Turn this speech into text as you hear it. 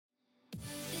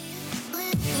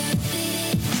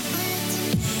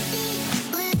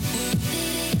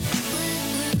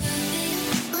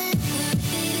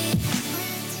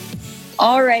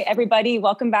All right, everybody,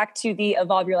 welcome back to the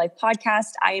Evolve Your Life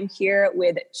podcast. I am here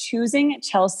with Choosing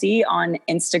Chelsea on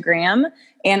Instagram,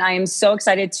 and I am so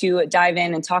excited to dive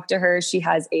in and talk to her. She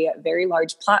has a very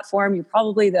large platform. You're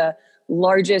probably the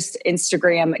largest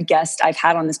Instagram guest I've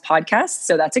had on this podcast,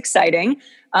 so that's exciting.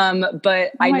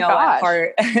 But I know at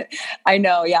heart,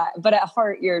 but at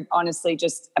heart, you're honestly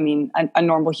just, a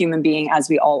normal human being, as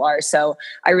we all are. So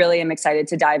I really am excited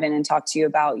to dive in and talk to you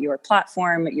about your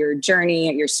platform, your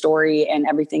journey, your story, and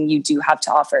everything you do have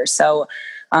to offer. So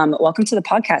welcome to the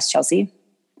podcast, Chelsea.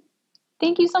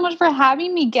 Thank you so much for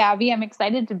having me, Gabby. I'm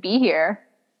excited to be here.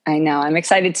 I know. I'm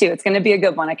excited too. It's going to be a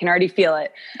good one. I can already feel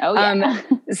it. Oh, yeah.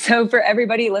 So for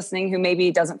everybody listening who maybe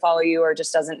doesn't follow you or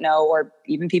just doesn't know, or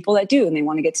even people that do and they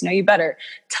want to get to know you better,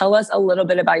 tell us a little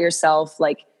bit about yourself.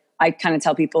 Like, I kind of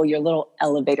tell people your little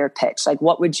elevator pitch. Like,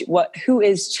 who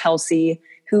is Chelsea?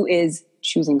 Who is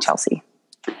Choosing Chelsea?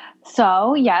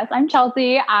 So yes, I'm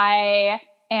Chelsea. I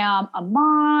am a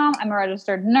mom. I'm a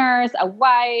registered nurse, a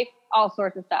wife, all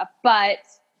sorts of stuff. But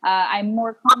I'm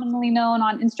more commonly known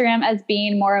on Instagram as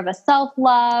being more of a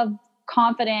self-love,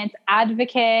 confidence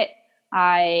advocate.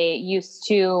 I used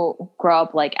to grow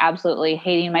up like absolutely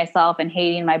hating myself and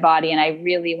hating my body. And I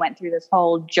really went through this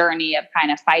whole journey of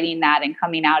kind of fighting that and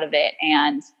coming out of it.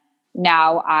 And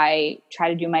now I try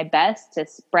to do my best to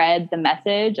spread the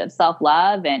message of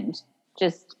self-love and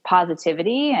just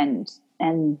positivity. And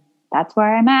that's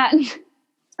where I'm at.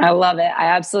 I love it. I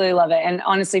absolutely love it. And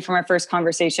honestly, from our first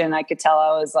conversation, I could tell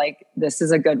I was like, this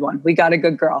is a good one. We got a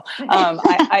good girl.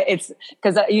 It's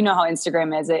because you know how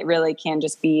Instagram is. It really can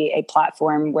just be a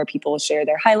platform where people share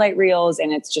their highlight reels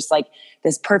and it's just like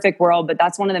this perfect world. But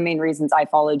that's one of the main reasons I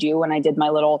followed you when I did my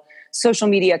little social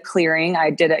media clearing.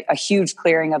 I did a huge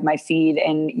clearing of my feed,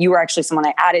 and you were actually someone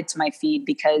I added to my feed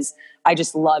because I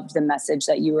just loved the message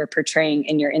that you were portraying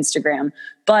in your Instagram.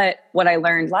 But what I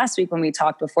learned last week when we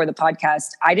talked before the podcast,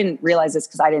 I didn't realize this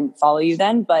because I didn't follow you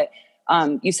then, but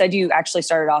you said you actually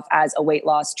started off as a weight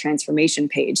loss transformation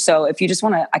page. So if you just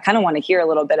I kind of want to hear a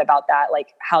little bit about that,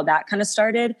 like how that kind of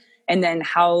started, and then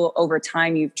how over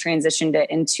time you've transitioned it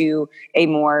into a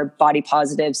more body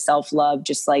positive, self-love,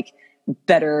 just like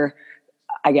better,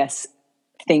 I guess,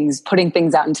 putting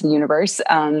things out into the universe.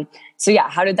 So yeah,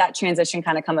 how did that transition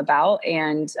kind of come about?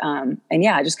 And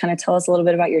yeah, just kind of tell us a little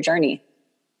bit about your journey.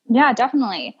 Yeah,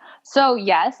 definitely. So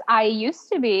yes, I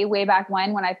used to be way back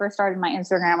when I first started my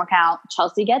Instagram account,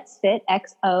 Chelsea Gets Fit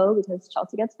XO, because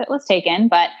Chelsea Gets Fit was taken.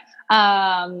 But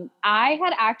I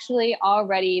had actually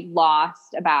already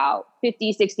lost about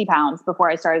 50, 60 pounds before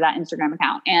I started that Instagram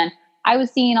account. And I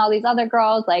was seeing all these other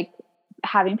girls like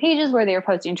having pages where they were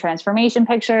posting transformation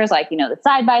pictures, like, the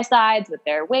side-by-sides with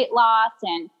their weight loss.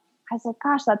 And I was like,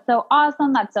 gosh, that's so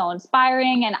awesome. That's so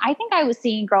inspiring. And I think I was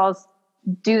seeing girls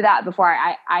do that before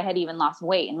I had even lost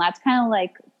weight. And that's kind of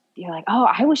like, you're like, oh,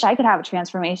 I wish I could have a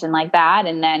transformation like that.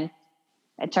 And then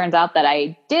it turns out that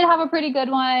I did have a pretty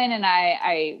good one. And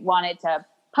I wanted to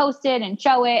post it and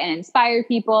show it and inspire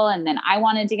people. And then I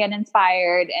wanted to get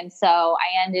inspired. And so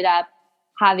I ended up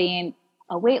having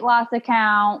a weight loss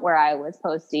account where I was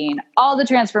posting all the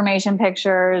transformation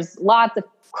pictures, lots of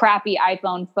crappy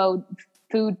iPhone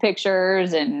food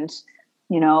pictures, and,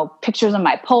 pictures of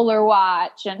my Polar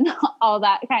watch and all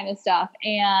that kind of stuff.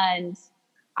 And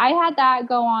I had that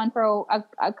go on for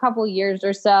a couple years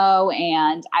or so.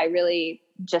 And I really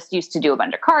just used to do a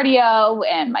bunch of cardio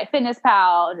and my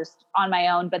MyFitnessPal just on my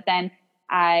own. But then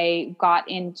I got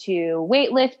into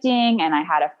weightlifting, and I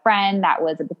had a friend that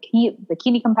was a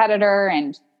bikini competitor,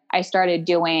 and I started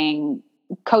doing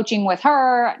coaching with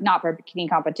her, not for a bikini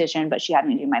competition, but she had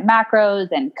me do my macros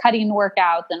and cutting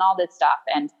workouts and all this stuff.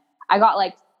 And I got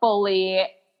like fully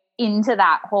into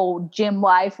that whole gym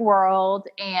life world,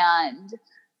 and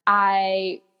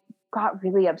I got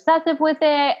really obsessive with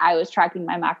it. I was tracking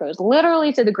my macros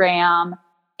literally to the gram.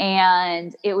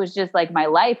 And it was just like my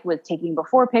life was taking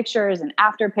before pictures and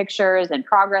after pictures and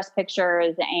progress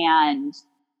pictures. And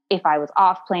if I was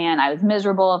off plan, I was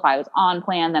miserable. If I was on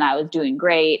plan, then I was doing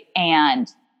great. And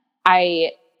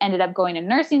I ended up going to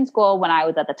nursing school when I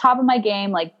was at the top of my game,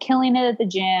 like killing it at the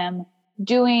gym,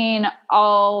 doing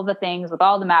all the things with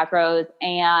all the macros.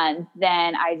 And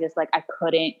then I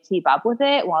couldn't keep up with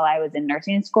it while I was in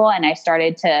nursing school. And I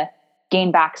started to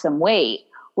gain back some weight,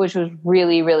 which was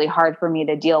really, really hard for me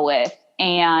to deal with.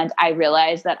 And I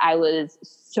realized that I was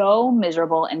so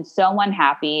miserable and so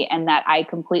unhappy, and that I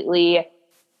completely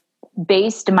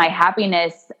based my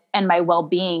happiness and my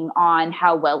well-being on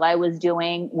how well I was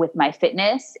doing with my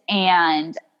fitness.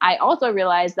 And I also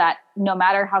realized that no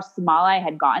matter how small I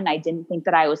had gotten, I didn't think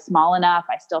that I was small enough.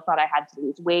 I still thought I had to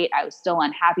lose weight. I was still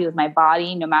unhappy with my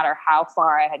body, no matter how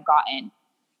far I had gotten.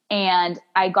 And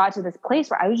I got to this place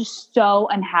where I was just so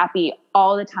unhappy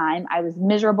all the time. I was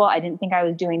miserable. I didn't think I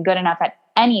was doing good enough at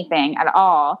anything at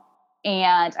all.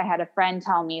 And I had a friend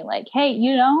tell me like, hey,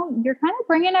 you know, you're kind of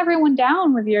bringing everyone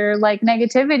down with your like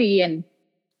negativity. And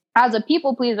as a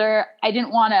people pleaser, I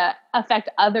didn't want to affect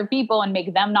other people and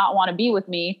make them not want to be with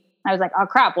me. I was like, oh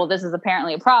crap, well, this is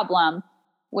apparently a problem,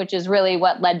 which is really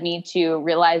what led me to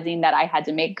realizing that I had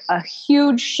to make a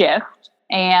huge shift.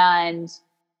 And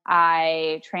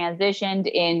I transitioned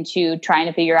into trying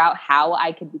to figure out how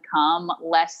I could become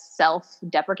less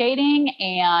self-deprecating.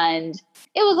 And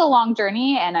it was a long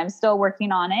journey and I'm still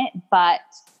working on it. But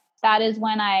that is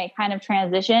when I kind of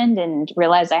transitioned and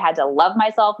realized I had to love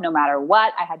myself no matter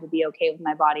what. I had to be okay with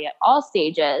my body at all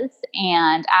stages.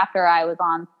 And after I was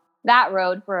on that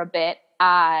road for a bit,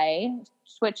 I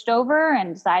switched over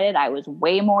and decided I was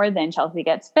way more than Chelsea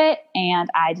Gets Fit. And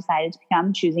I decided to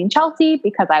become Choosing Chelsea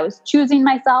because I was choosing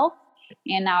myself.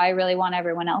 And now I really want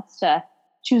everyone else to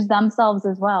choose themselves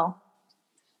as well.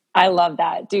 I love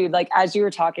that, dude. Like, as you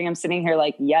were talking, I'm sitting here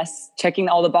like, yes, checking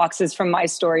all the boxes from my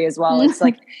story as well. It's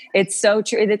like, it's so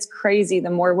true. It's crazy.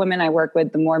 The more women I work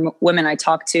with, the more women I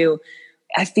talk to,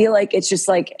 I feel like it's just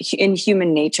like in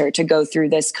human nature to go through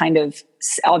this kind of,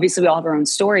 obviously we all have our own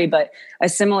story, but a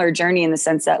similar journey in the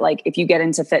sense that like, if you get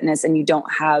into fitness and you don't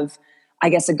have, I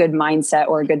guess, a good mindset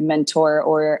or a good mentor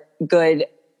or good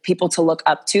people to look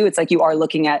up to, it's like you are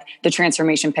looking at the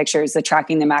transformation pictures, the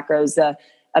tracking the macros, the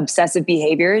obsessive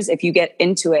behaviors. If you get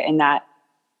into it in that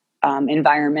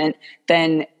environment,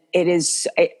 then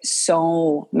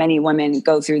so many women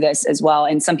go through this as well.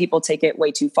 And some people take it way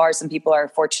too far. Some people are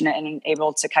fortunate and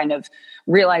able to kind of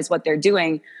realize what they're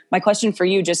doing. My question for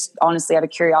you, just honestly out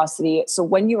of curiosity. So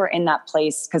when you were in that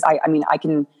place, because I mean, I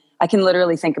can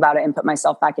literally think about it and put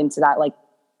myself back into that, like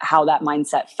how that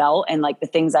mindset felt and like the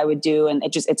things I would do. And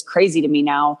it's crazy to me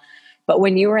now. But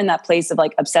when you were in that place of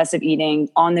like obsessive eating,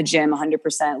 on the gym,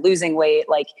 100%, losing weight,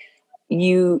 like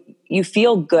you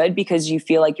feel good because you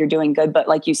feel like you're doing good. But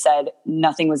like you said,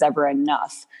 nothing was ever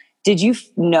enough. Did you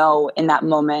know in that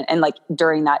moment and like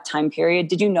during that time period,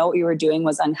 did you know what you were doing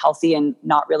was unhealthy and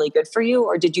not really good for you?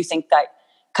 Or did you think that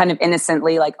kind of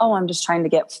innocently, like, oh, I'm just trying to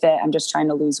get fit, I'm just trying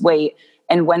to lose weight?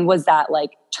 And when was that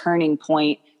like turning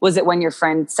point? Was it when your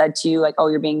friend said to you like, oh,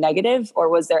 you're being negative? Or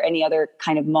was there any other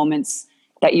kind of moments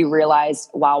that you realized,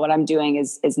 wow, what I'm doing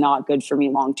is not good for me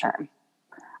long term?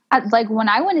 Like when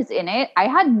I was in it, I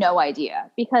had no idea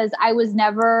because I was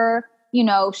never, you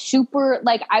know, super,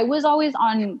 like I was always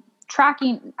on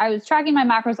tracking. I was tracking my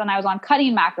macros and I was on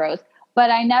cutting macros, but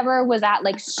I never was at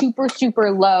like super,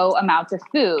 super low amounts of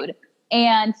food.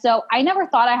 And so I never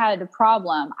thought I had a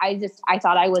problem. I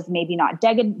thought I was maybe not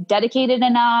dedicated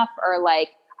enough, or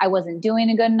like I wasn't doing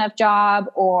a good enough job,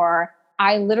 or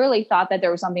I literally thought that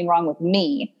there was something wrong with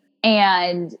me.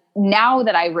 And now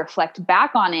that I reflect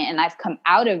back on it and I've come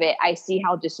out of it, I see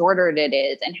how disordered it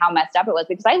is and how messed up it was,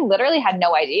 because I literally had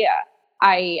no idea.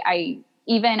 I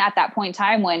even at that point in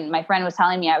time when my friend was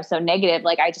telling me I was so negative,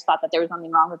 like I just thought that there was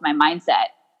something wrong with my mindset.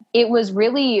 It was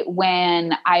really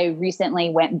when I recently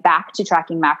went back to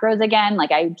tracking macros again.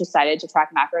 Like I decided to track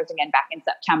macros again back in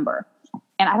September.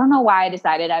 And I don't know why I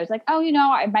decided. I was like, oh, you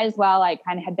know, I might as well. I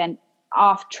kind of had been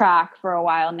off track for a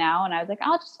while now. And I was like,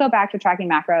 I'll just go back to tracking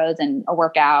macros and a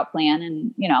workout plan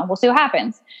and, you know, we'll see what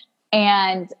happens.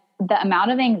 And the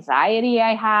amount of anxiety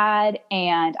I had,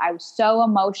 and I was so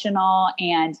emotional,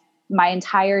 and my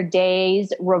entire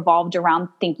days revolved around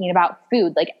thinking about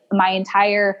food. Like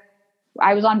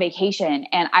I was on vacation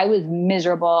and I was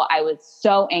miserable. I was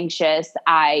so anxious.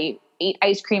 I ate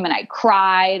ice cream and I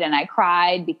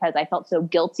cried because I felt so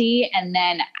guilty. And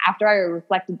then after I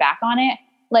reflected back on it,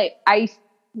 like I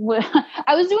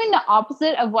was doing the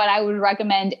opposite of what I would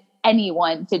recommend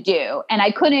anyone to do. And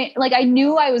I couldn't, like, I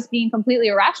knew I was being completely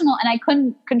irrational and I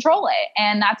couldn't control it.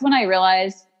 And that's when I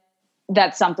realized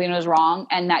that something was wrong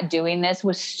and that doing this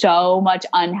was so much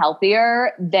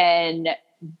unhealthier than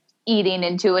eating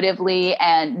intuitively,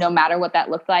 and no matter what that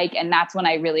looked like. And that's when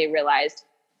I really realized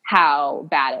how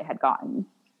bad it had gotten.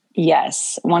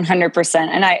 Yes, 100%.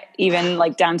 And I even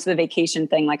like down to the vacation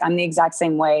thing, like I'm the exact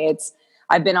same way.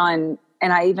 I've been on,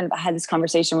 and I even had this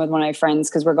conversation with one of my friends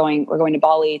because we're going to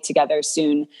Bali together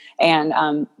soon.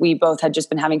 And we both had just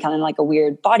been having kind of like a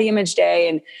weird body image day.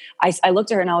 And I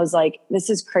looked at her and I was like, this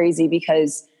is crazy,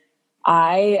 because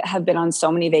I have been on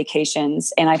so many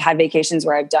vacations, and I've had vacations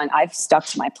where I've stuck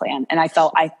to my plan. And I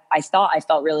thought I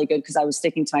felt really good because I was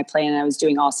sticking to my plan and I was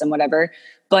doing awesome, whatever.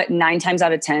 But 9 times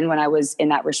out of 10, when I was in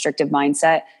that restrictive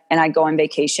mindset and I'd go on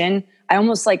vacation, I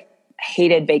almost like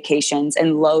hated vacations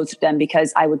and loathed them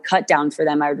because I would cut down for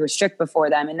them. I would restrict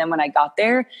before them. And then when I got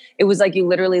there, it was like you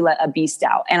literally let a beast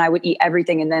out, and I would eat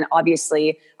everything. And then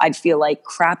obviously I'd feel like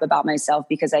crap about myself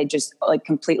because I just like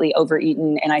completely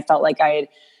overeaten. And I felt like I had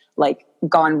like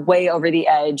gone way over the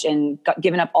edge and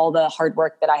given up all the hard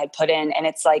work that I had put in. And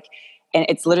it's like, and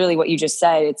it's literally what you just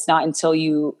said. It's not until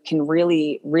you can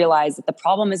really realize that the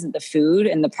problem isn't the food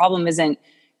and the problem isn't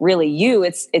really you,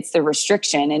 it's the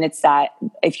restriction. And it's that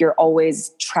if you're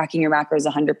always tracking your macros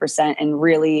 100% and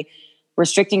really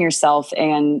restricting yourself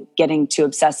and getting too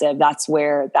obsessive, that's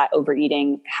where that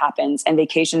overeating happens. And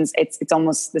vacations, it's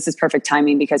almost, this is perfect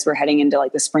timing because we're heading into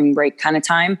like the spring break kind of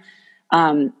time.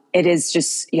 It is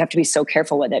just, you have to be so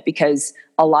careful with it because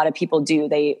a lot of people do,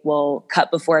 they will cut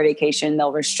before a vacation,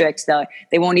 they'll restrict,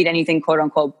 they won't eat anything quote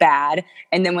unquote bad.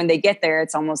 And then when they get there,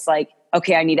 it's almost like,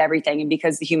 okay, I need everything. And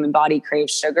because the human body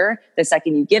craves sugar, the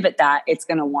second you give it that, it's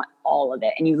going to want all of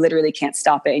it. And you literally can't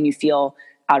stop it and you feel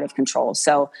out of control.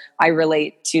 So I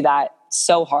relate to that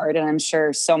so hard. And I'm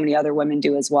sure so many other women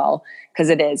do as well, because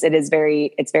it's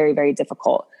very, very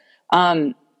difficult.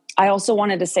 I also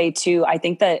wanted to say too, I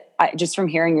think that just from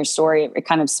hearing your story, it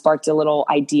kind of sparked a little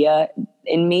idea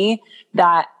in me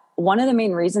that one of the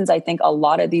main reasons I think a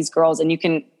lot of these girls, and you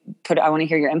can I want to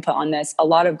hear your input on this. A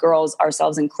lot of girls,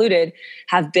 ourselves included,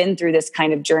 have been through this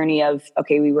kind of journey of,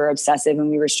 okay, we were obsessive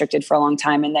and we restricted for a long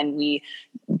time. And then we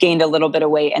gained a little bit of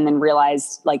weight and then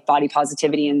realized like body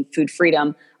positivity and food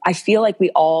freedom. I feel like we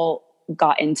all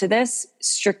got into this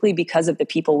strictly because of the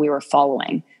people we were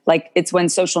following. Like it's when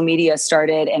social media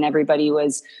started and everybody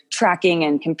was tracking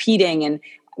and competing, and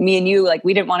me and you, like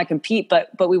we didn't want to compete,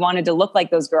 but we wanted to look like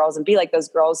those girls and be like those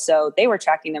girls. So they were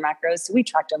tracking their macros. So we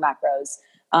tracked our macros.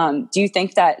 Do you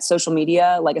think that social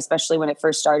media, like especially when it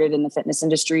first started in the fitness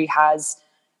industry, has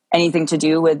anything to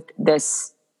do with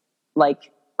this,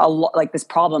 like this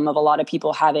problem of a lot of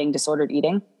people having disordered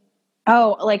eating?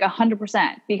 Oh, like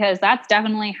 100%, because that's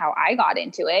definitely how I got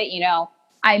into it. You know,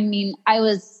 I mean, I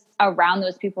was around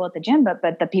those people at the gym, but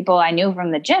the people I knew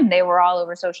from the gym, they were all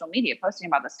over social media posting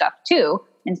about the stuff too,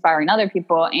 inspiring other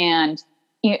people. And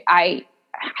you know, I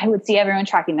would see everyone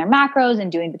tracking their macros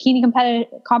and doing bikini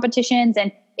competitions.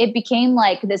 And it became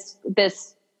like this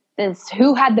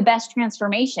who had the best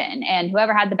transformation, and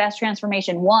whoever had the best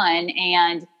transformation won.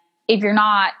 And if you're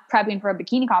not prepping for a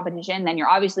bikini competition, then you're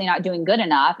obviously not doing good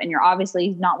enough, and you're obviously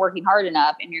not working hard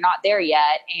enough, and you're not there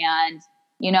yet. And,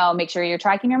 you know, make sure you're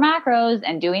tracking your macros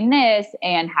and doing this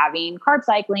and having carb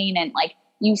cycling. And like,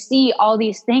 you see all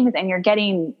these things and you're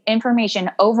getting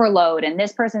information overload, and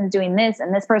this person's doing this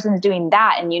and this person's doing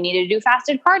that, and you need to do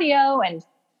fasted cardio. And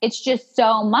it's just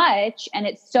so much, and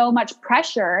it's so much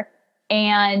pressure.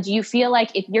 And you feel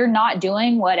like if you're not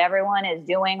doing what everyone is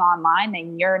doing online,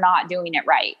 then you're not doing it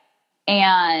right.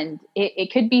 And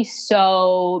it could be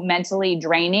so mentally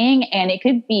draining, and it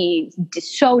could be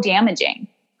so damaging.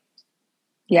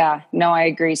 Yeah, no, I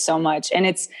agree so much. And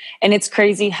it's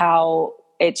crazy how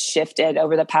it's shifted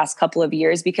over the past couple of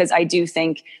years, because I do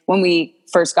think when we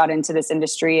first got into this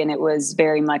industry and it was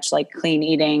very much like clean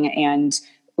eating and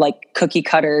like cookie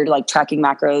cutter, like tracking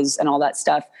macros and all that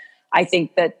stuff, I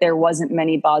think that there wasn't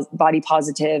many body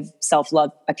positive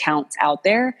self-love accounts out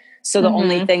there. So the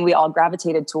only thing we all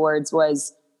gravitated towards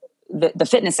was the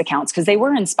fitness accounts, because they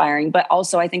were inspiring. But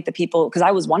also I think the people, because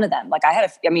I was one of them, like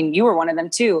you were one of them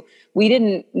too. We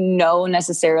didn't know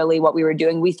necessarily what we were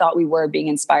doing. We thought we were being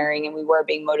inspiring and we were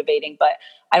being motivating, but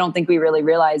I don't think we really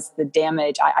realized the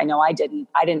damage. I know I didn't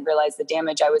realize the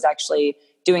damage I was actually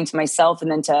doing to myself and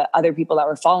then to other people that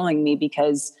were following me,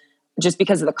 because of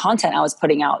the content I was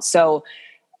putting out. So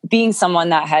being someone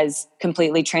that has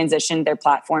completely transitioned their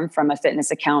platform from a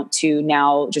fitness account to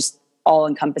now just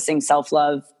all-encompassing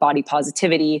self-love, body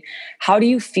positivity, how do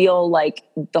you feel like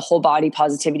the whole body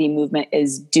positivity movement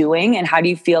is doing? And how do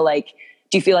you feel like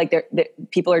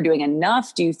people are doing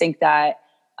enough? Do you think that,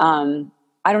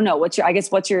 I don't know, what's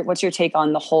your take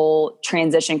on the whole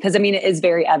transition? Because I mean, it is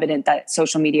very evident that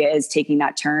social media is taking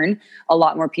that turn. A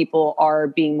lot more people are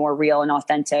being more real and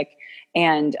authentic.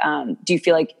 And do you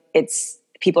feel like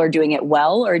people are doing it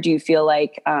well, or do you feel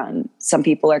like some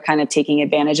people are kind of taking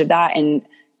advantage of that and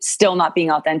still not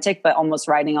being authentic, but almost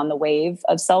riding on the wave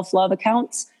of self-love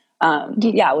accounts? I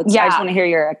just want to hear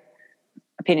your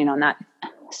opinion on that.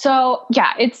 So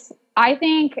I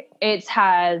think it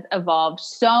has evolved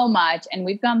so much, and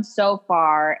we've come so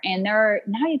far, and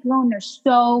there's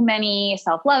so many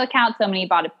self-love accounts, so many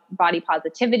body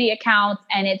positivity accounts,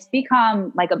 and it's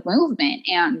become like a movement,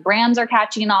 and brands are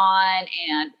catching on,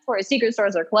 and Victoria's Secret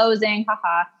stores are closing.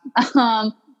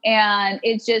 And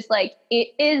it's just like,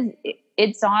 it's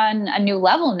it's on a new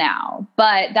level now.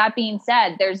 But that being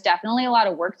said, there's definitely a lot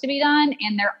of work to be done.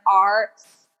 And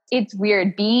it's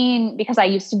weird because I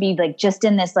used to be like just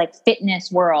in this like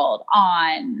fitness world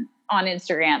on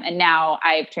Instagram. And now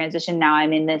I've transitioned. Now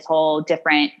I'm in this whole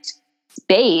different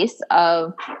space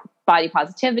of body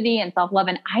positivity and self-love.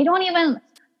 And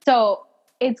so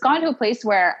it's gone to a place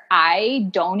where I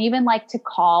don't even like to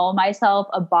call myself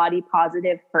a body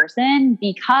positive person,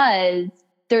 because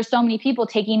there's so many people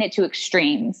taking it to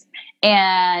extremes,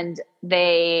 and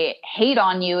they hate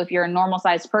on you if you're a normal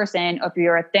sized person, or if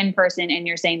you're a thin person and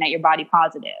you're saying that you're body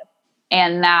positive,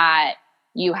 and that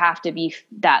you have to be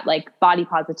that, like, body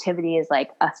positivity is like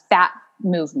a fat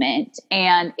movement.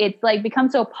 And it's like become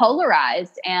so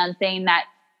polarized, and saying that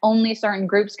only certain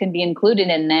groups can be included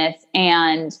in this.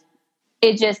 And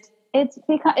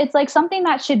it's like something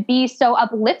that should be so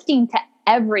uplifting to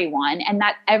everyone, and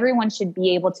that everyone should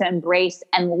be able to embrace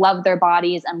and love their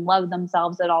bodies and love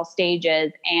themselves at all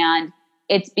stages. And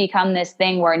it's become this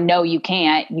thing where, no, you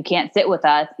can't sit with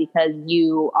us because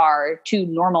you are too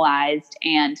normalized.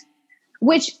 And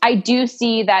which I do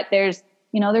see that there's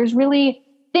really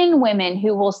thin women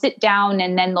who will sit down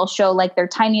and then they'll show like their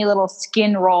tiny little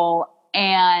skin roll,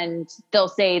 and they'll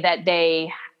say that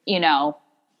they,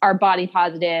 are body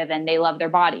positive and they love their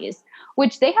bodies,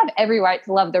 which they have every right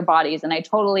to love their bodies. And I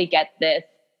totally get this.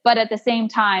 But at the same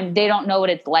time, they don't know what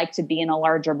it's like to be in a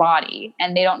larger body,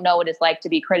 and they don't know what it's like to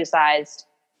be criticized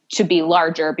to be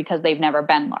larger because they've never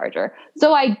been larger.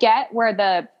 So I get where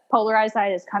the polarized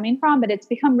side is coming from, but it's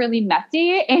become really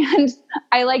messy. And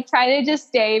I like try to just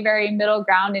stay very middle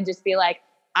ground and just be like,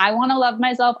 I want to love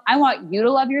myself. I want you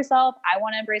to love yourself. I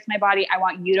want to embrace my body. I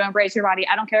want you to embrace your body.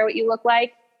 I don't care what you look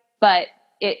like, but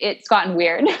it's gotten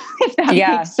weird, if that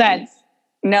makes sense.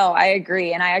 No, I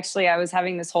agree. And I was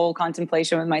having this whole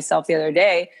contemplation with myself the other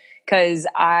day, because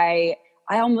I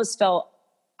almost felt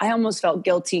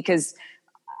guilty, because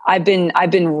I've been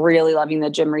really loving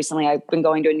the gym recently. I've been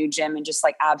going to a new gym and just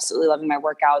like absolutely loving my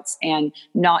workouts and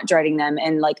not dreading them,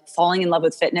 and like falling in love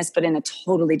with fitness, but in a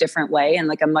totally different way, and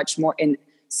like a much more in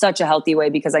such a healthy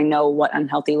way, because I know what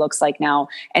unhealthy looks like now,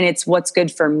 and it's what's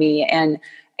good for me. And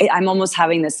I'm almost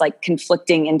having this like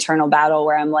conflicting internal battle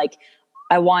where I'm like,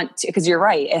 I want to, because you're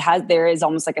right. There is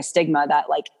almost like a stigma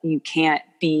that like you can't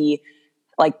be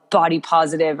like body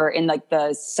positive or in like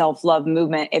the self-love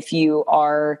movement if you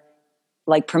are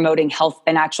like promoting health,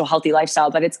 an actual healthy lifestyle.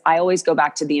 But I always go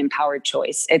back to the empowered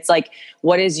choice. It's like,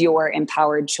 what is your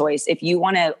empowered choice? If you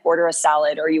want to order a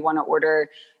salad, or you want to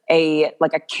order a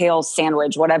kale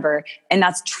sandwich, whatever, and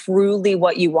that's truly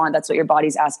what you want, that's what your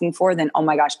body's asking for, then, oh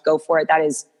my gosh, go for it. That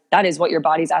is what your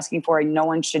body's asking for, and no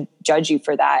one should judge you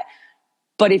for that.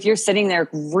 But if you're sitting there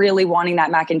really wanting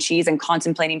that mac and cheese and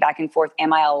contemplating back and forth,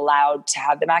 am I allowed to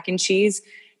have the mac and cheese?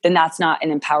 Then that's not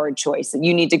an empowered choice.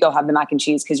 You need to go have the mac and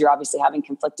cheese because you're obviously having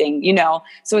conflicting,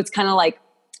 So it's kind of like,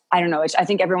 I don't know. I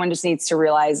think everyone just needs to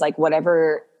realize like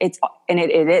whatever it's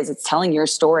telling your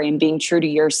story and being true to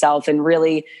yourself, and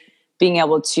really being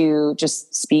able to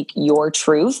just speak your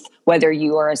truth, whether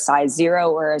you are a size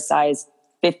 0 or a size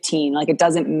 15, like it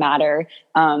doesn't matter.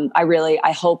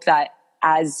 I hope that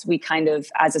as we kind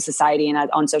of, as a society and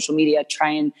on social media, try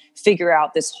and figure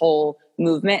out this whole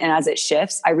movement, and as it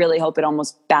shifts, I really hope it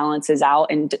almost balances out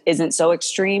and isn't so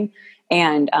extreme.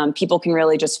 And people can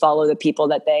really just follow the people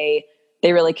that they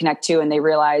really connect to, and they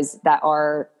realize that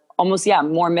are almost,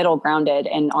 more middle grounded,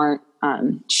 and aren't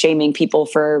shaming people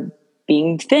for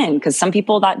being thin, because some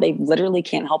people that they literally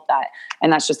can't help that,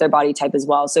 and that's just their body type as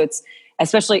well. So it's,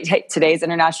 especially today's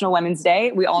International Women's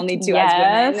Day, we all need to,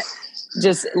 as women,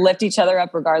 just lift each other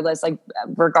up regardless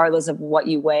of what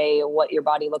you weigh, what your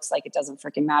body looks like. It doesn't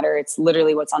freaking matter. It's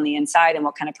literally what's on the inside and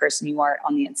what kind of person you are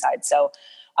on the inside. So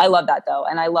I love that though.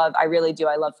 And I really do.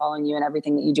 I love following you and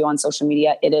everything that you do on social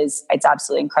media. It's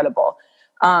absolutely incredible.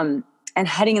 And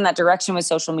heading in that direction with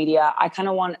social media, I kind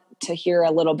of want to hear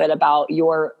a little bit about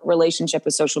your relationship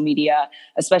with social media,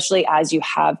 especially as you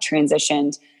have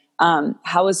transitioned.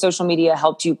 How has social media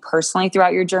helped you personally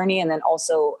throughout your journey? And then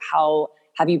also, how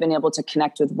have you been able to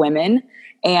connect with women?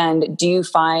 And do you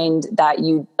find that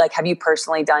have you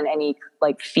personally done any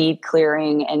like feed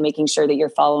clearing and making sure that you're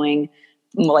following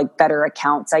like better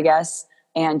accounts, I guess?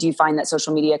 And do you find that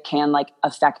social media can like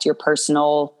affect your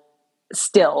personal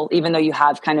still, even though you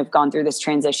have kind of gone through this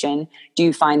transition? Do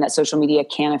you find that social media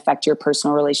can affect your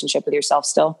personal relationship with yourself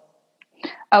still?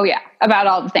 Oh yeah. About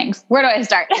all the things. Where do I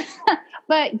start?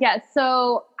 But yeah,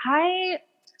 so I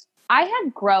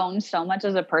had grown so much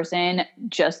as a person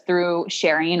just through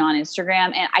sharing on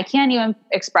Instagram, and I can't even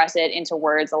express it into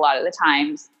words a lot of the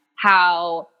times,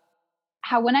 how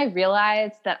how when I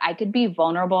realized that I could be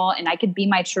vulnerable and I could be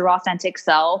my true authentic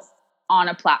self on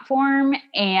a platform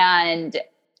and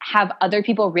have other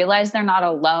people realize they're not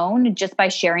alone just by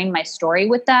sharing my story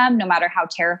with them, no matter how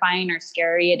terrifying or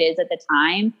scary it is at the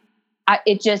time.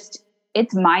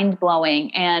 It's mind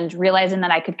blowing, and realizing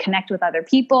that I could connect with other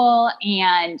people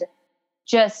and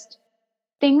just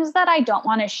things that I don't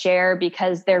want to share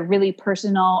because they're really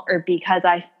personal or because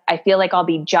I feel like I'll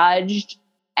be judged.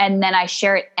 And then I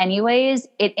share it anyways.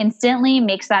 It instantly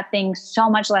makes that thing so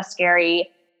much less scary.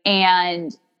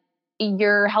 And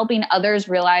you're helping others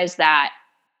realize that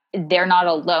they're not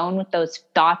alone with those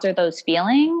thoughts or those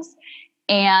feelings.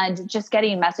 And just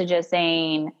getting messages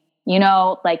saying, you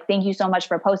know, like, thank you so much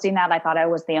for posting that. I thought I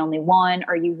was the only one,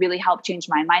 or you really helped change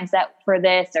my mindset for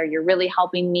this, or you're really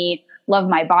helping me love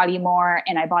my body more.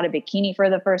 And I bought a bikini for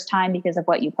the first time because of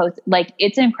what you posted. Like,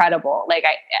 it's incredible. Like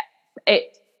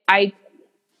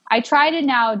I try to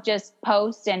now just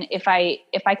post, and if I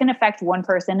can affect one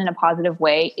person in a positive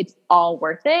way, it's all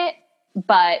worth it.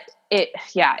 But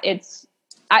it's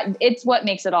what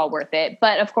makes it all worth it.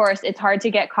 But of course, it's hard to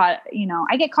get caught. You know,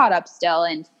 I get caught up still,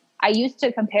 and I used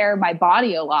to compare my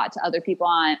body a lot to other people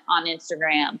on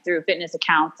Instagram through fitness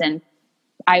accounts, and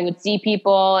I would see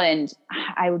people, and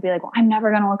I would be like, well, I'm never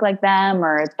going to look like them,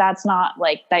 or that's not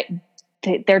like that.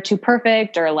 They're too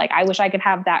perfect, or like, I wish I could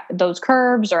have those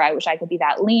curves, or I wish I could be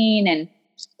that lean. And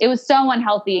it was so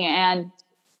unhealthy. And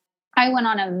I went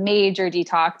on a major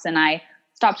detox, and I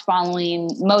stopped following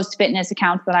most fitness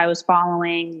accounts that I was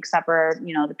following, except for,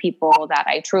 you know, the people that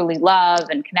I truly love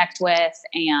and connect with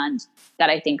and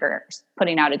that I think are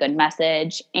putting out a good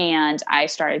message. And I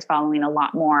started following a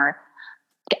lot more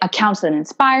accounts that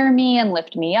inspire me and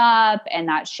lift me up, and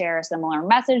that share a similar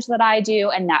message that I do,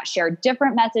 and that share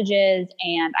different messages.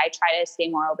 And I try to stay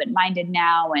more open-minded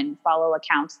now and follow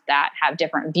accounts that have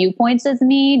different viewpoints as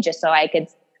me, just so I could,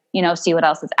 you know, see what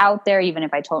else is out there, even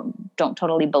if I don't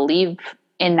totally believe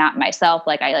in that myself.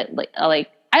 Like I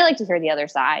like to hear the other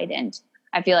side, and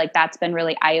I feel like that's been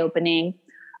really eye-opening.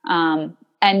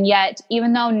 And yet,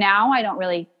 even though now I don't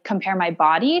really compare my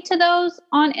body to those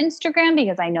on Instagram,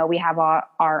 because I know we have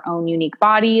our own unique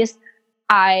bodies,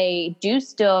 I do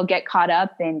still get caught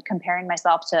up in comparing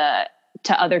myself to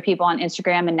other people on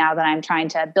Instagram. And now that I'm trying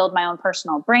to build my own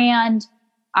personal brand,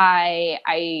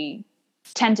 I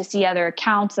tend to see other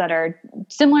accounts that are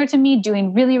similar to me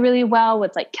doing really, really well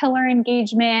with like killer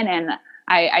engagement. And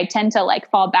I tend to like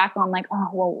fall back on like, oh,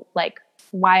 well, like,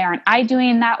 why aren't I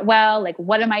doing that well? Like,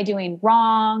 what am I doing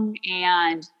wrong?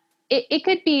 And it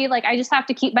could be like, I just have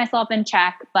to keep myself in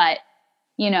check, but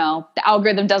you know, the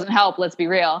algorithm doesn't help. Let's be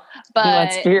real. But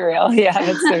let's be real. Yeah,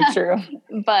 that's so true.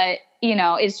 But you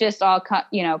know, it's just all,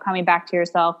 coming back to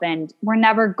yourself, and we're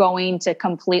never going to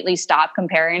completely stop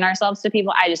comparing ourselves to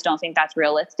people. I just don't think that's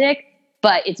realistic,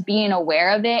 but it's being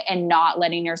aware of it and not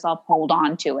letting yourself hold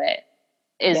on to it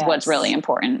is what's really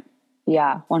important.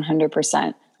 Yeah,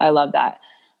 100%. I love that.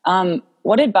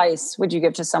 What advice would you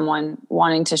give to someone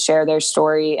wanting to share their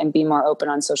story and be more open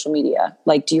on social media?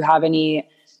 Like, do you have any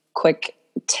quick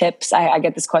tips? I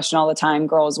get this question all the time.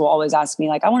 Girls will always ask me,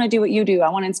 like, I want to do what you do. I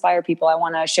want to inspire people. I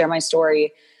want to share my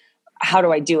story. How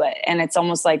do I do it? And it's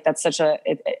almost like that's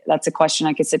that's a question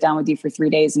I could sit down with you for 3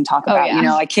 days and talk about. You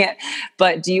know, I can't,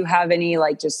 but do you have any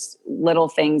like just little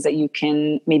things that you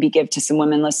can maybe give to some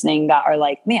women listening that are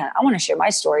like, man, I want to share my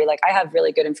story. Like, I have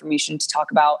really good information to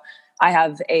talk about.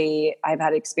 I've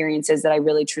had experiences that I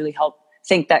really truly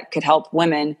think that could help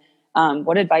women.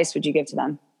 What advice would you give to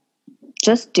them?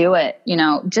 Just do it. You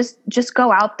know, just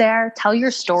go out there, tell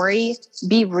your story,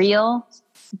 be real,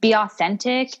 be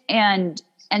authentic, and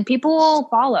people will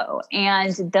follow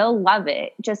and they'll love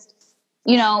it. Just,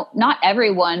 you know, not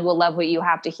everyone will love what you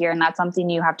have to hear, and that's something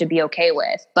you have to be okay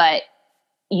with, but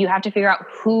you have to figure out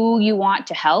who you want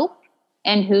to help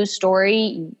and whose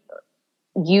story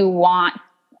you want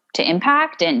to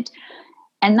impact. And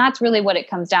that's really what it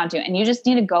comes down to. And you just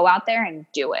need to go out there and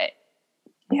do it.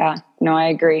 Yeah, no, I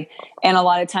agree. And a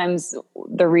lot of times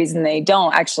the reason they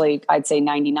don't, actually, I'd say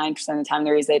 99% of the time,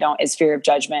 the reason they don't is fear of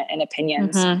judgment and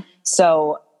opinions. Mm-hmm.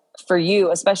 So for you,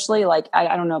 especially, like,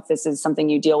 I don't know if this is something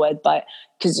you deal with, but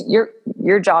because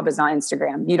your job is not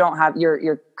Instagram,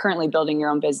 you're currently building your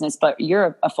own business, but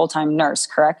you're a full-time nurse,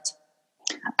 correct?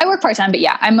 I work part-time, but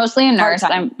yeah, I'm mostly a nurse.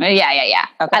 Yeah.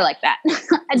 Okay. I like that.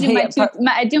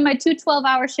 I do my 2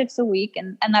 12-hour shifts a week,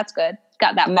 and that's good.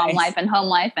 Got that mom life and home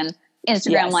life and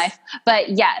Instagram life. But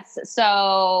yes,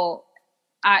 so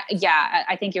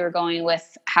I think you were going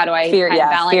with how do I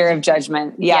balance fear of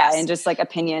judgment. Yeah. And just like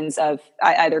opinions of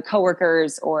either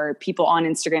coworkers or people on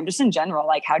Instagram, just in general.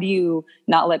 Like, how do you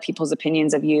not let people's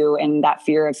opinions of you and that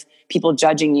fear of people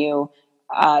judging you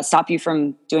stop you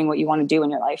from doing what you want to do in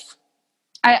your life?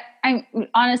 I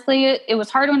honestly, it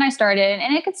was hard when I started,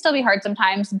 and it could still be hard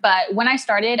sometimes. But when I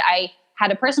started, I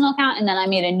had a personal account and then I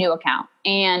made a new account,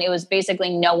 and it was basically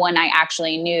no one I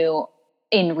actually knew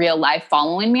in real life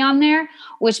following me on there,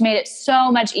 which made it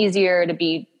so much easier to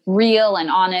be real and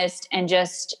honest and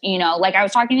just, like I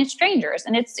was talking to strangers,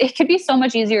 and it could be so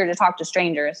much easier to talk to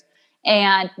strangers.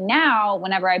 And now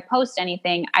whenever I post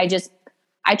anything, I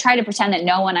try to pretend that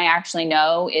no one I actually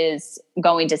know is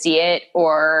going to see it,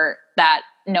 or that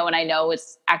no one I know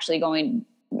is actually going,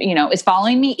 is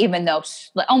following me, even though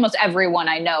almost everyone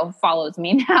I know follows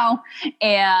me now.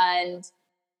 And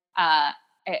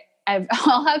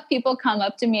I'll have people come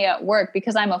up to me at work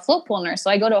because I'm a float pool nurse. So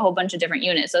I go to a whole bunch of different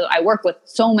units. So I work with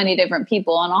so many different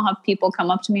people, and I'll have people come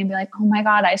up to me and be like, "Oh my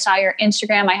God, I saw your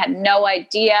Instagram. I had no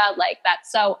idea. Like,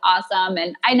 that's so awesome."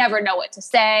 And I never know what to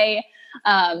say.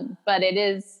 But it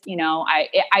is,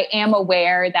 I am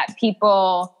aware that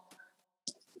people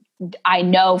I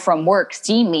know from work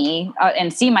see me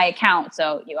and see my account.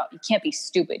 So you can't be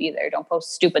stupid either. Don't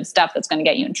post stupid stuff that's going to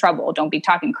get you in trouble. Don't be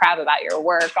talking crap about your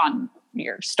work on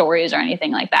your stories or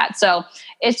anything like that. So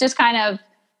it's just kind of,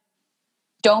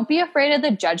 don't be afraid of the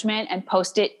judgment and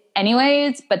post it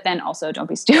anyways, but then also don't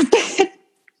be stupid.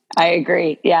 I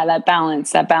agree. Yeah. That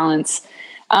balance.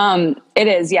 It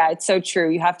is. Yeah. It's so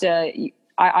true. You have to,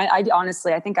 I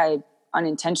honestly, I think I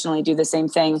unintentionally do the same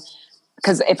thing,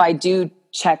 because if I do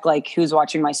check like who's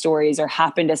watching my stories, or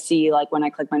happen to see like when I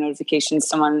click my notifications,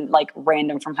 someone like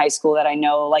random from high school that I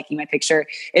know liking my picture,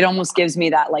 it almost gives me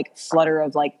that like flutter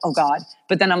of like, oh God.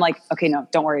 But then I'm like, okay, no,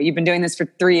 don't worry. You've been doing this for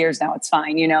 3 years now. It's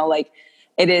fine. Like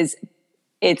it's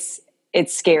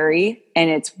scary and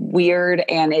it's weird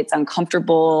and it's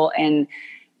uncomfortable. And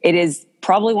it is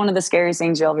probably one of the scariest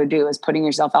things you'll ever do, is putting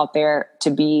yourself out there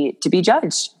to be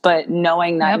judged. But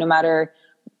knowing that no matter,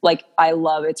 like, I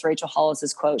love, it's Rachel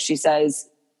Hollis's quote. She says,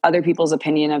 other people's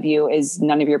opinion of you is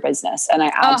none of your business. And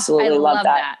I absolutely love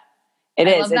that. I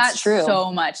love that. It's true.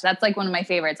 So much. That's like one of my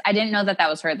favorites. I didn't know that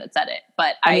was her that said it,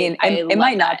 but it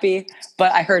might not be,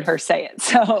 but I heard her say it.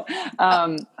 So,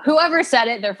 whoever said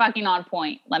it, they're fucking on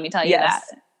point. Let me tell you that.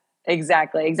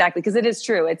 Exactly. Cause it is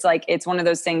true. It's like, it's one of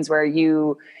those things where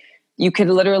you could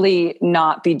literally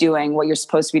not be doing what you're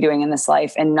supposed to be doing in this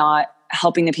life, and not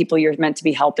helping the people you're meant to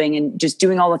be helping, and just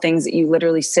doing all the things that you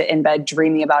literally sit in bed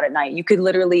dreaming about at night. You could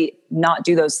literally not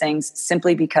do those things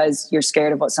simply because you're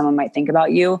scared of what someone might think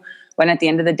about you. When at the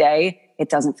end of the day, it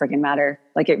doesn't freaking matter.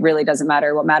 Like, it really doesn't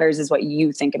matter. What matters is what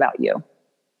you think about you.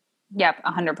 Yep.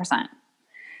 100%.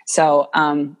 So,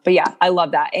 but yeah, I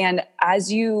love that. And as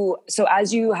you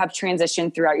have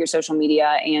transitioned throughout your social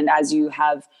media, and as you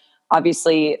have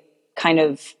obviously kind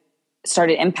of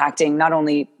started impacting not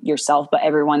only yourself, but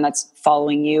everyone that's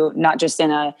following you, not just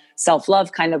in a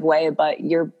self-love kind of way, but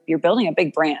you're building a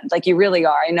big brand. Like, you really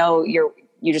are. I know you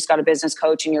just got a business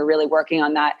coach and you're really working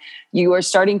on that. You are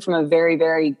starting from a very,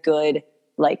 very good,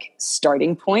 like,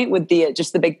 starting point with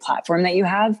just the big platform that you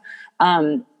have.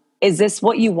 Is this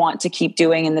what you want to keep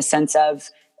doing, in the sense of,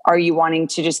 are you wanting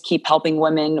to just keep helping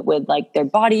women with like their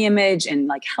body image and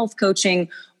like health coaching,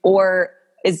 or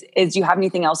is you have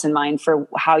anything else in mind for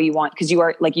how you want? Cause you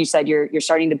are, like you said, you're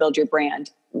starting to build your brand.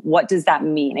 What does that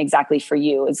mean exactly for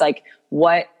you? It's like,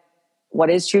 what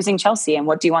is choosing Chelsea, and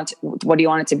what do you want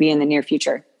it to be in the near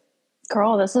future?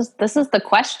 Girl, this is the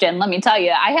question. Let me tell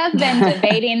you, I have been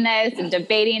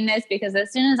debating this because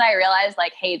as soon as I realized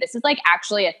like, hey, this is like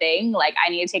actually a thing, like I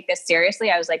need to take this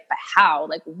seriously. I was like, but how?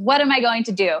 Like, what am I going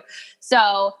to do?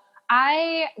 So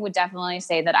I would definitely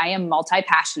say that I am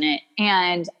multi-passionate,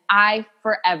 and I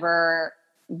forever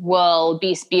will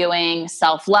be spewing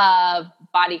self-love,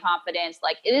 body confidence.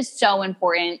 Like, it is so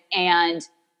important. And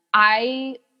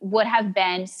I would have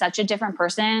been such a different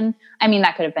person. I mean,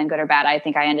 that could have been good or bad. I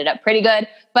think I ended up pretty good.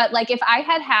 But like, if I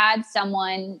had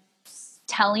someone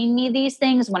telling me these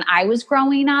things when I was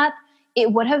growing up,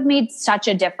 it would have made such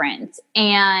a difference.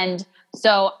 And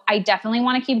so I definitely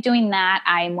want to keep doing that.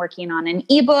 I'm working on an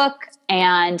ebook,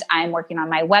 and I'm working on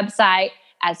my website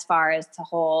as far as the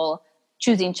whole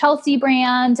choosing Chelsea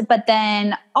brand. But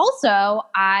then also,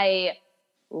 I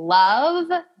love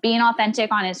being authentic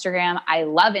on Instagram. I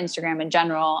love Instagram in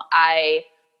general. I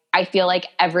feel like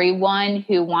everyone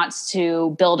who wants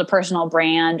to build a personal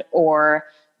brand or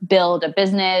build a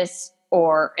business,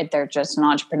 or if they're just an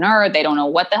entrepreneur, they don't know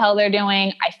what the hell they're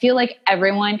doing, I feel like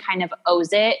everyone kind of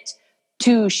owes it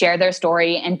to share their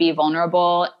story and be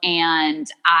vulnerable. And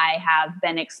I have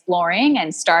been exploring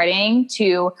and starting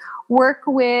to work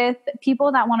with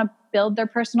people that want to build their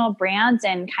personal brands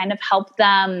and kind of help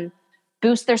them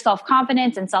boost their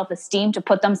self-confidence and self-esteem to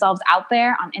put themselves out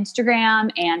there on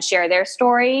Instagram and share their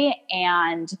story.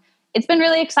 And it's been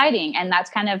really exciting. And that's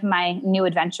kind of my new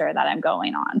adventure that I'm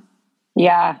going on.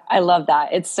 Yeah, I love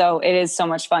that. It is so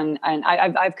much fun. And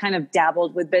I've kind of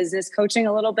dabbled with business coaching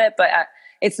a little bit, but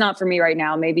it's not for me right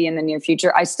now. Maybe in the near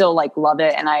future. I still like love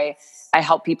it. And I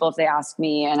help people if they ask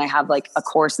me, and I have like a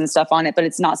course and stuff on it, but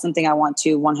it's not something I want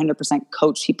to 100%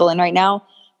 coach people in right now.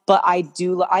 But I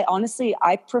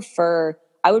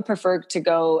would prefer to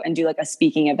go and do like a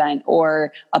speaking event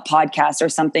or a podcast or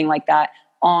something like that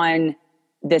on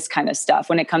this kind of stuff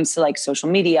when it comes to like social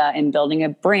media and building a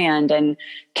brand and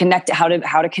how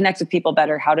to connect with people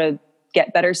better, how to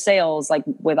get better sales, like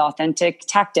with authentic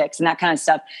tactics and that kind of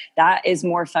stuff. That is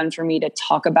more fun for me to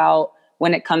talk about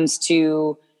when it comes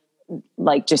to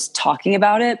like just talking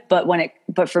about it. But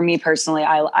for me personally,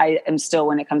 I am still,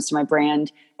 when it comes to my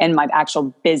brand and my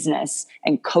actual business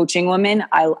and coaching women,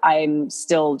 I'm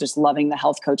still just loving the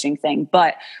health coaching thing.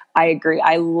 But I agree.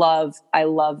 I love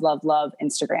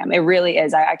Instagram. It really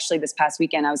is. I actually, this past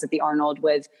weekend, I was at the Arnold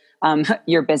with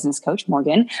your business coach,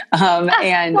 Morgan.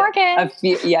 And Morgan.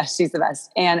 She's the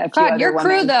best. And a few other your women.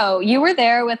 crew though, you were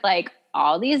there with like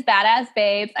all these badass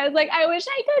babes. I was like, I wish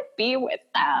I could be with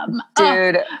them.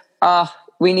 Dude.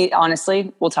 We need,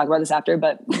 honestly, we'll talk about this after,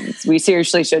 but we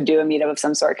seriously should do a meetup of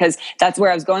some sort. Cause that's where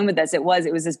I was going with this. It was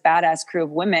this badass crew of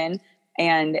women,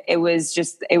 and it was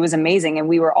amazing. And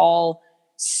we were all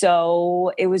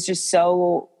it was just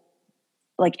so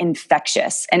like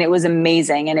infectious, and it was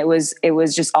amazing. And it was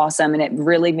just awesome. And it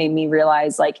really made me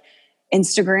realize like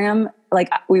Instagram, like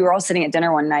we were all sitting at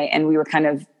dinner one night and we were kind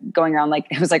of going around, like,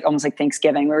 it was like almost like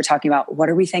Thanksgiving. We were talking about what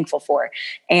are we thankful for?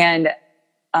 And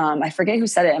I forget who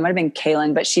said it. It might've been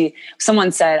Kaylin, but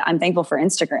someone said, I'm thankful for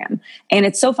Instagram. And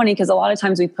it's so funny because a lot of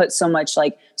times we put so much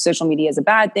like social media is a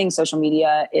bad thing. Social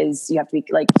media you have to be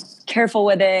like careful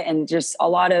with it, and just a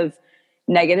lot of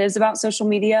negatives about social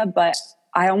media. But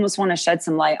I almost want to shed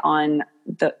some light on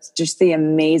the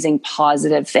amazing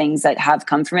positive things that have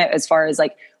come from it, as far as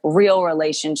like real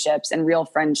relationships and real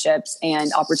friendships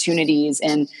and opportunities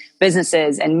and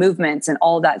businesses and movements and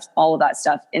all of that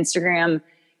stuff. Instagram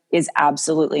is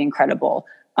absolutely incredible.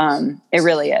 It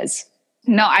really is.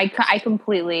 No, I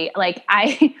completely, like,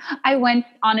 I went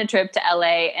on a trip to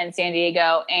LA and San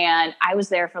Diego, and I was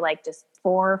there for like just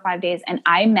 4 or 5 days, and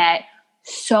I met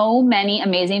so many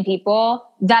amazing people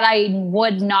that I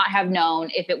would not have known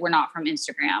if it were not from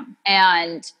Instagram.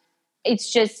 And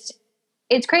it's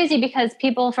crazy because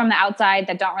people from the outside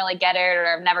that don't really get it or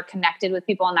have never connected with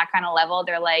people on that kind of level,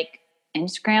 they're like,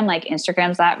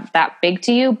 Instagram's that big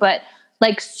to you? But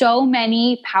like, so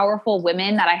many powerful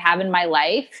women that I have in my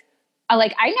life,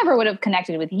 I never would have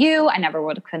connected with you. I never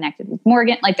would have connected with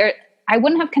Morgan. I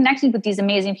wouldn't have connected with these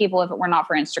amazing people if it were not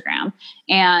for Instagram.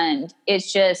 And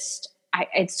it's just,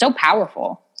 it's so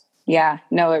powerful. Yeah,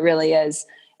 no, it really is.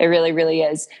 It really, really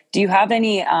is. Do you have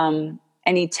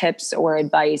any tips or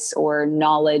advice or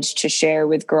knowledge to share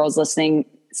with girls listening?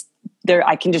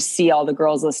 I can just see all the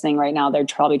girls listening right now. They're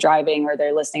probably driving or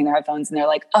they're listening to their headphones and they're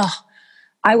like, oh,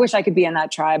 I wish I could be in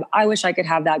that tribe. I wish I could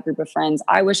have that group of friends.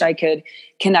 I wish I could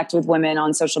connect with women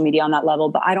on social media on that level,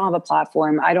 but I don't have a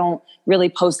platform. I don't really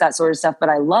post that sort of stuff, but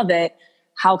I love it.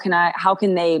 How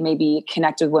can they maybe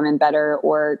connect with women better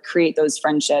or create those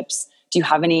friendships? Do you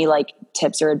have any like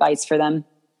tips or advice for them?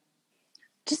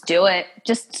 Just do it.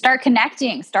 Just start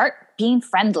connecting, start being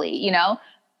friendly.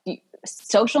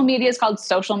 Social media is called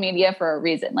social media for a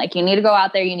reason. Like, you need to go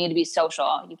out there, you need to be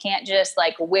social. You can't just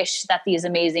like wish that these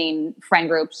amazing friend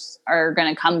groups are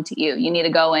going to come to you. You need to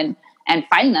go and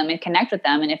find them and connect with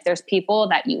them. And if there's people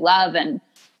that you love and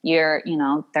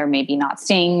they're maybe not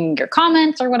seeing your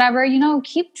comments or whatever,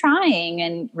 keep trying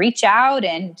and reach out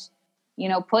and,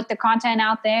 put the content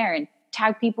out there and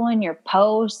tag people in your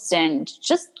posts and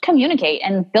just communicate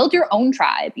and build your own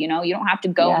tribe. You don't have to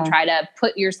go and try to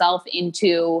put yourself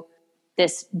into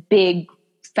this big,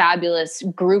 fabulous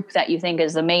group that you think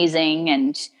is amazing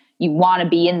and you want to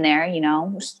be in there,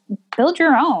 just build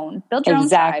your own tribe.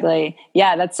 Exactly.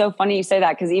 Yeah. That's so funny you say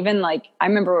that. Cause even like, I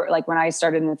remember like when I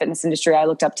started in the fitness industry, I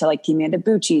looked up to like Amanda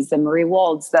Bucci's, the Marie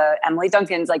Wolds, the Emily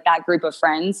Duncan's, like that group of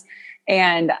friends.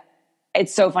 And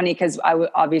it's so funny because I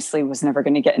obviously was never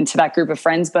going to get into that group of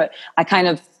friends, but I kind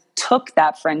of took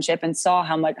that friendship and saw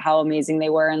how amazing they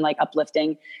were and like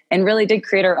uplifting, and really did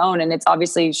create our own. And it's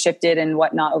obviously shifted and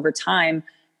whatnot over time,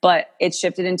 but it's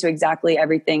shifted into exactly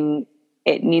everything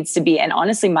it needs to be. And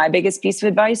honestly, my biggest piece of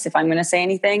advice, if I'm going to say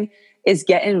anything, is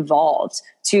get involved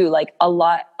too. Like a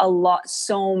lot,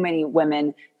 so many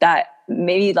women that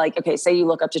maybe like, okay, say you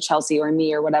look up to Chelsea or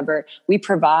me or whatever, we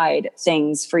provide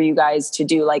things for you guys to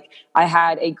do. Like I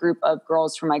had a group of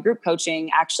girls from my group coaching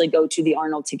actually go to the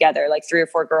Arnold together, like 3 or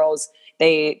 4 girls.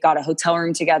 They got a hotel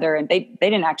room together, and they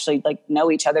didn't actually like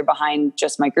know each other behind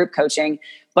just my group coaching,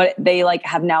 but they like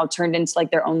have now turned into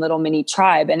like their own little mini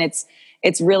tribe. And it's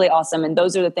really awesome. And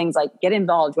those are the things, like get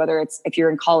involved, whether it's, if you're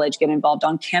in college, get involved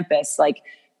on campus, like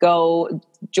go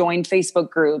join Facebook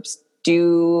groups,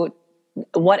 do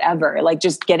whatever, like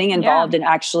just getting involved and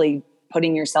actually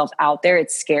putting yourself out there.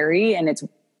 It's scary and it's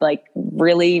like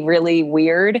really, really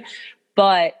weird,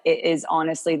 but it is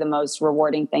honestly the most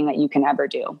rewarding thing that you can ever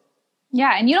do.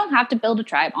 Yeah. And you don't have to build a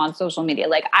tribe on social media.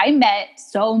 Like I met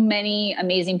so many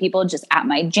amazing people just at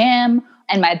my gym,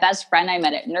 and my best friend I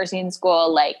met at nursing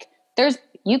school. Like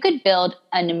you could build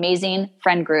an amazing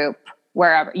friend group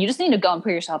wherever. You just need to go and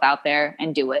put yourself out there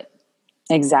and do it.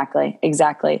 Exactly.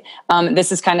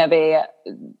 This is kind of a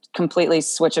completely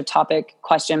switch of topic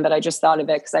question, but I just thought of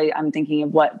it because I'm thinking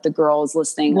of what the girls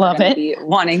listening are going to be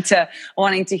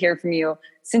wanting to hear from you.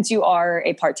 Since you are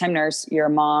a part-time nurse, you're a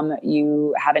mom,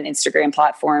 you have an Instagram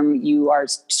platform, you are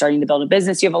starting to build a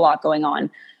business, you have a lot going on.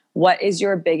 What is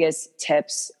your biggest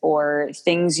tips or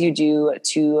things you do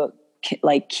to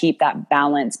like keep that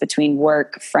balance between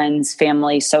work, friends,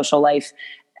 family, social life,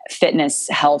 fitness,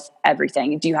 health,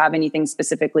 everything? Do you have anything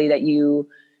specifically that you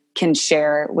can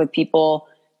share with people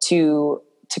to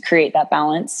create that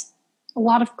balance? A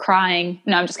lot of crying.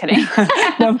 No, I'm just kidding.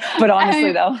 No, but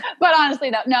honestly though,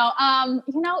 no.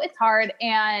 It's hard.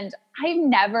 And I've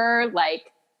never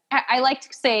I like to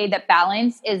say that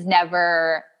balance is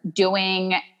never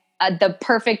doing the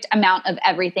perfect amount of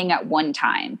everything at one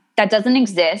time. That doesn't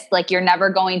exist. Like you're never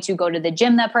going to go to the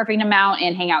gym that perfect amount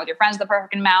and hang out with your friends the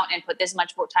perfect amount and put this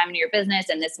much time into your business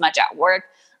and this much at work.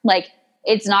 Like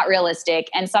it's not realistic.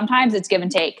 And sometimes it's give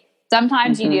and take.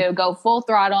 Sometimes you do go full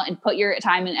throttle and put your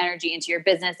time and energy into your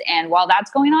business. And while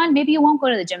that's going on, maybe you won't go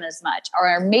to the gym as much,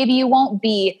 or maybe you won't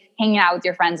be hanging out with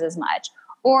your friends as much.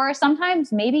 Or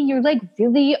sometimes maybe you're like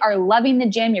really are loving the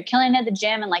gym, you're killing it at the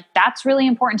gym, and like that's really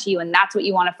important to you and that's what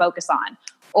you want to focus on.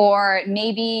 Or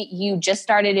maybe you just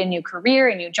started a new career,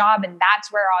 a new job, and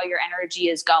that's where all your energy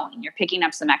is going. You're picking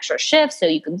up some extra shifts so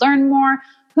you can learn more.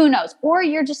 Who knows? Or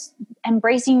you're just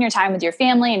embracing your time with your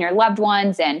family and your loved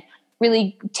ones and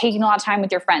really taking a lot of time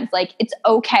with your friends. Like it's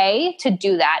okay to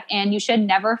do that. And you should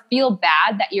never feel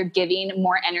bad that you're giving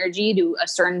more energy to a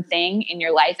certain thing in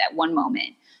your life at one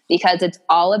moment, because it's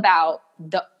all about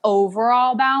the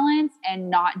overall balance and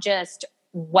not just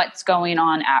what's going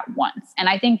on at once. And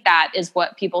I think that is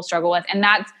what people struggle with. And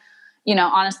that's,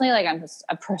 honestly, like I'm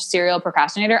a serial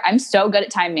procrastinator. I'm so good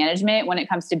at time management when it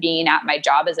comes to being at my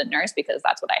job as a nurse, because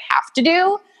that's what I have to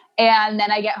do. And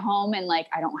then I get home and like,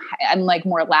 I'm like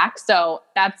more lax. So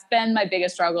that's been my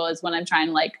biggest struggle, is when I'm trying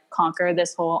to like conquer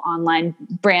this whole online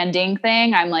branding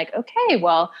thing. I'm like, okay,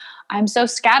 well, I'm so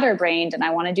scatterbrained and I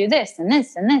want to do this and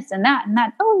this and this and that and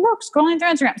that. Oh, look, scrolling through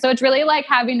Instagram. So it's really like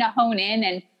having to hone in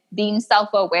and being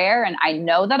self-aware. And I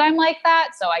know that I'm like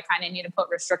that. So I kind of need to put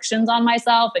restrictions on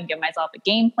myself and give myself a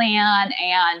game plan.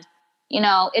 And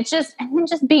it's just, and then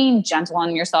just being gentle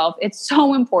on yourself. It's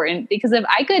so important, because if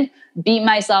I could beat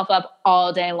myself up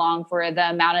all day long for the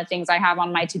amount of things I have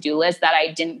on my to-do list that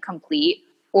I didn't complete,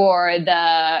 or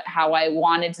how I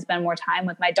wanted to spend more time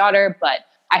with my daughter, but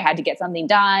I had to get something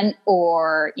done,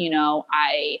 or,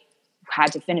 I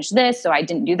had to finish this, so I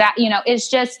didn't do that. It's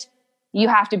just, you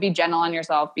have to be gentle on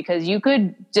yourself, because you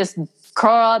could just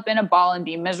curl up in a ball and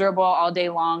be miserable all day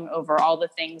long over all the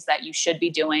things that you should be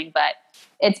doing. But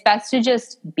it's best to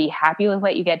just be happy with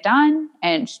what you get done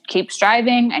and keep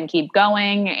striving and keep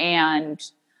going, and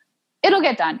it'll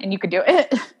get done and you could do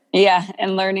it. Yeah.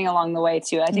 And learning along the way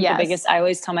too. I think I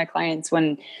always tell my clients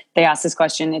when they ask this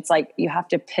question, it's like, you have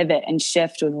to pivot and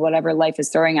shift with whatever life is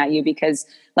throwing at you, because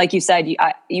like you said,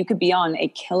 you could be on a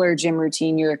killer gym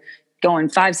routine. You're going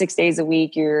 5-6 days a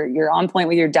week. You're on point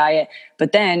with your diet,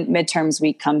 but then midterms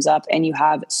week comes up and you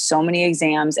have so many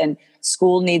exams, and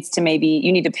school needs to,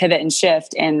 you need to pivot and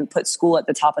shift and put school at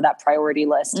the top of that priority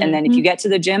list. And then if you get to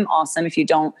the gym, awesome. If you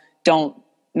don't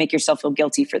make yourself feel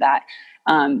guilty for that.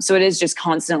 So it is just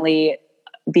constantly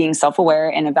being self-aware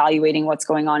and evaluating what's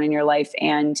going on in your life,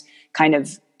 and kind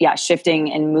of,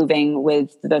 shifting and moving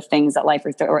with the things that life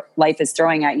is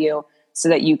throwing at you, so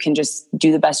that you can just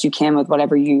do the best you can with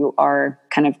whatever you are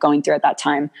kind of going through at that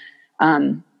time.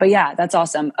 But yeah, that's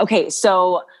awesome. Okay.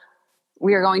 So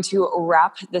we are going to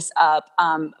wrap this up.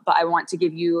 But I want to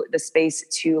give you the space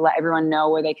to let everyone know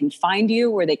where they can find you,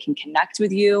 where they can connect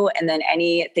with you. And then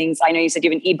any things, I know you said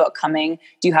you have an ebook coming.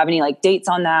 Do you have any like dates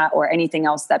on that, or anything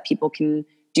else that people can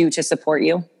do to support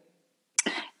you?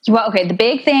 Well, okay, the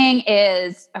big thing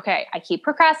is, okay, I keep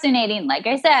procrastinating, like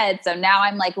I said. So now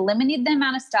I'm like limiting the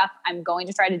amount of stuff I'm going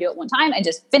to try to do at one time and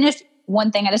just finish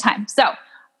one thing at a time. So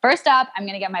first up, I'm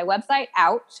going to get my website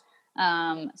out.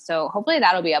 So hopefully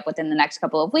that'll be up within the next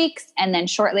couple of weeks. And then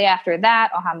shortly after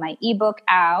that, I'll have my ebook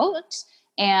out.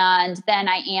 And then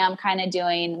I am kind of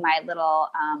doing my little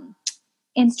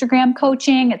Instagram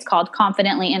coaching. It's called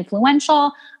Confidently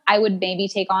Influential. I would maybe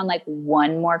take on like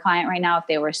one more client right now if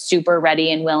they were super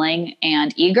ready and willing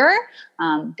and eager.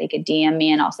 They could DM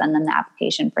me and I'll send them the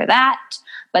application for that.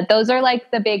 But those are like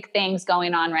the big things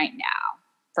going on right now,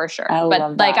 for sure.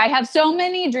 But like I have so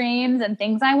many dreams and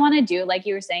things I want to do. Like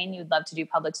you were saying, you'd love to do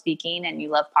public speaking and you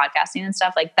love podcasting and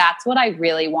stuff. Like that's what I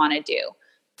really want to do.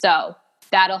 So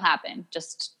that'll happen.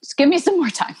 Just give me some more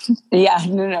time. Yeah,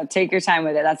 no, take your time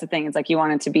with it. That's the thing. It's like you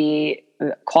want it to be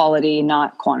quality,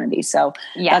 not quantity. So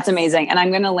That's amazing. And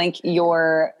I'm going to link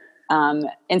your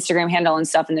Instagram handle and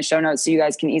stuff in the show notes so you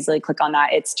guys can easily click on that.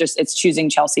 It's Choosing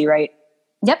Chelsea, right?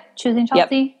 Yep. Choosing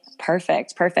Chelsea.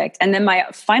 Yep. Perfect. And then my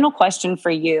final question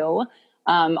for you,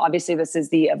 obviously this is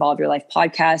the Evolve Your Life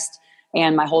podcast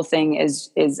and my whole thing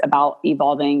is about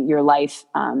evolving your life.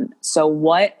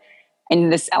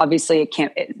 And this obviously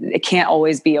it can't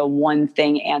always be a one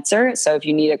thing answer. So if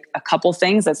you need a couple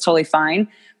things, that's totally fine.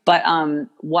 But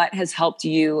what has helped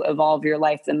you evolve your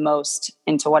life the most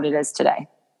into what it is today?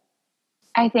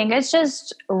 I think it's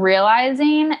just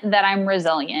realizing that I'm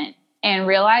resilient and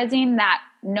realizing that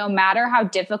no matter how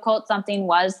difficult something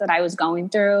was that I was going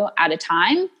through at a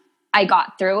time, I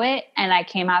got through it and I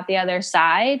came out the other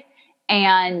side.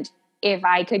 And if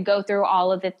I could go through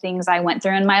all of the things I went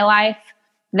through in my life,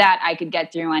 that I could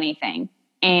get through anything.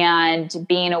 And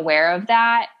being aware of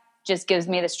that just gives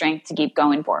me the strength to keep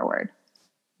going forward.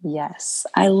 Yes.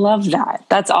 I love that.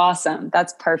 That's awesome.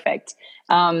 That's perfect.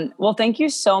 Well, thank you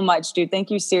so much, dude. Thank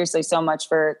you seriously so much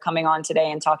for coming on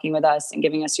today and talking with us and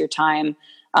giving us your time.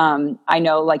 I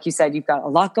know, like you said, you've got a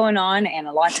lot going on and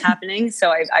a lot's happening.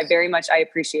 So I very much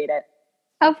appreciate it.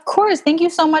 Of course. Thank you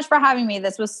so much for having me.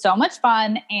 This was so much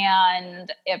fun.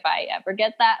 And if I ever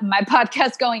get my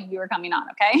podcast going, you are coming on,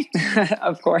 okay?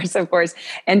 Of course.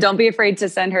 And don't be afraid to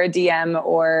send her a DM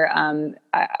or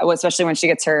especially when she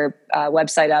gets her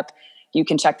website up, you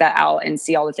can check that out and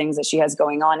see all the things that she has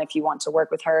going on if you want to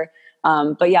work with her.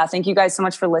 But yeah, thank you guys so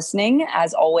much for listening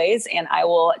as always. And I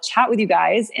will chat with you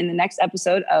guys in the next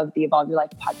episode of the Evolve Your Life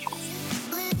podcast.